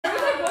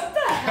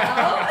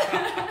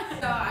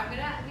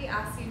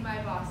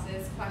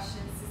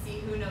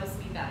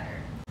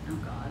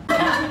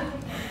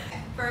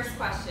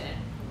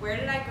Where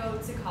did I go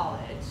to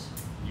college?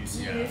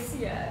 UCF.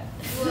 UCF.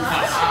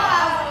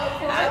 Wow.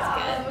 That's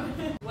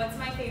good. What's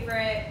my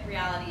favorite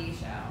reality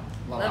show?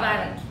 Love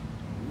Island.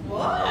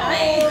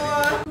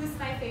 Whoa. Who's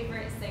my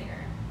favorite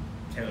singer?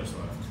 Taylor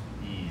Swift.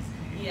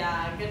 Easy.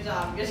 Yeah, good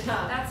job, good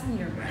job. That's in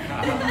your brain.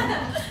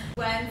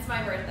 When's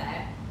my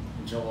birthday?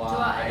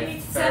 July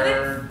July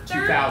 3rd,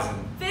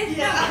 2000. 5th.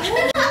 Yeah.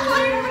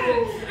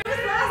 It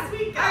was last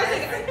week, guys.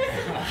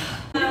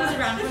 It was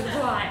around for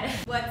July.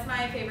 What's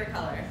my favorite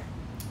color?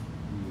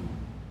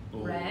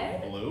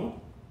 Red? Blue?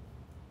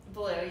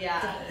 Blue,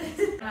 yeah.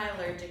 What am I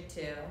allergic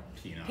to?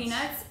 Peanuts.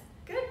 Peanuts.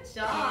 Good And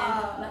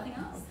job. nothing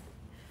else.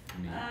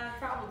 Me.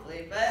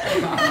 Probably, but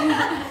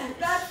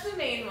that's the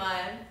main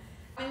one.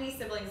 How many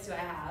siblings do I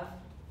have?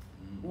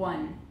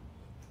 1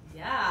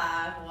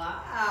 Yeah,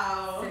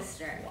 wow.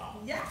 sister. Wow.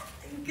 Yeah,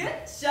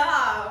 good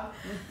job.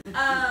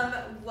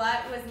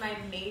 What was my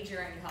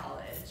major in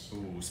college?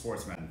 Ooh,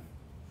 sportsman.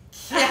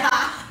 Yeah.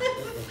 I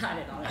did not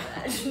know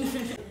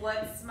that.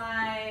 What's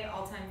my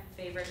all-time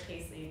favorite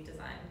K-Sleeve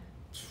design?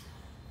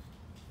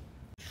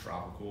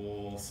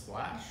 Tropical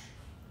splash?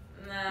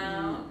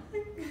 No.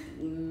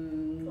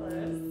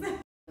 Close.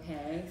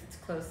 Okay, it's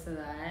close to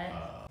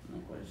that.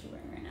 Like, what is she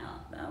wearing right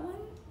now? That one?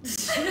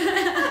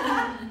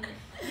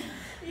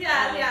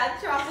 Yeah,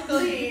 tropical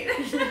heat.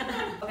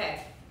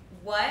 Okay,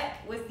 what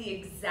was the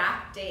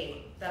exact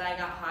date that I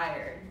got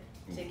hired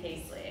to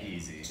K-Sleeve?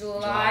 Easy.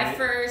 July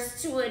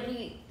 1st,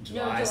 20.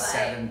 July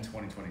 7,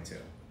 2022.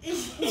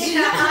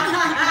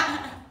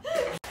 Yeah.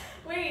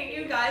 Wait,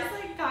 you guys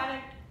like kind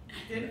of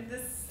did the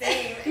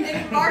same.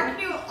 And Mark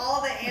knew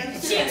all the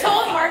answers. She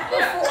told Mark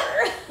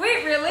before.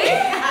 Wait, really?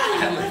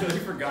 I literally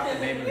forgot the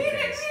name of the We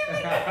case.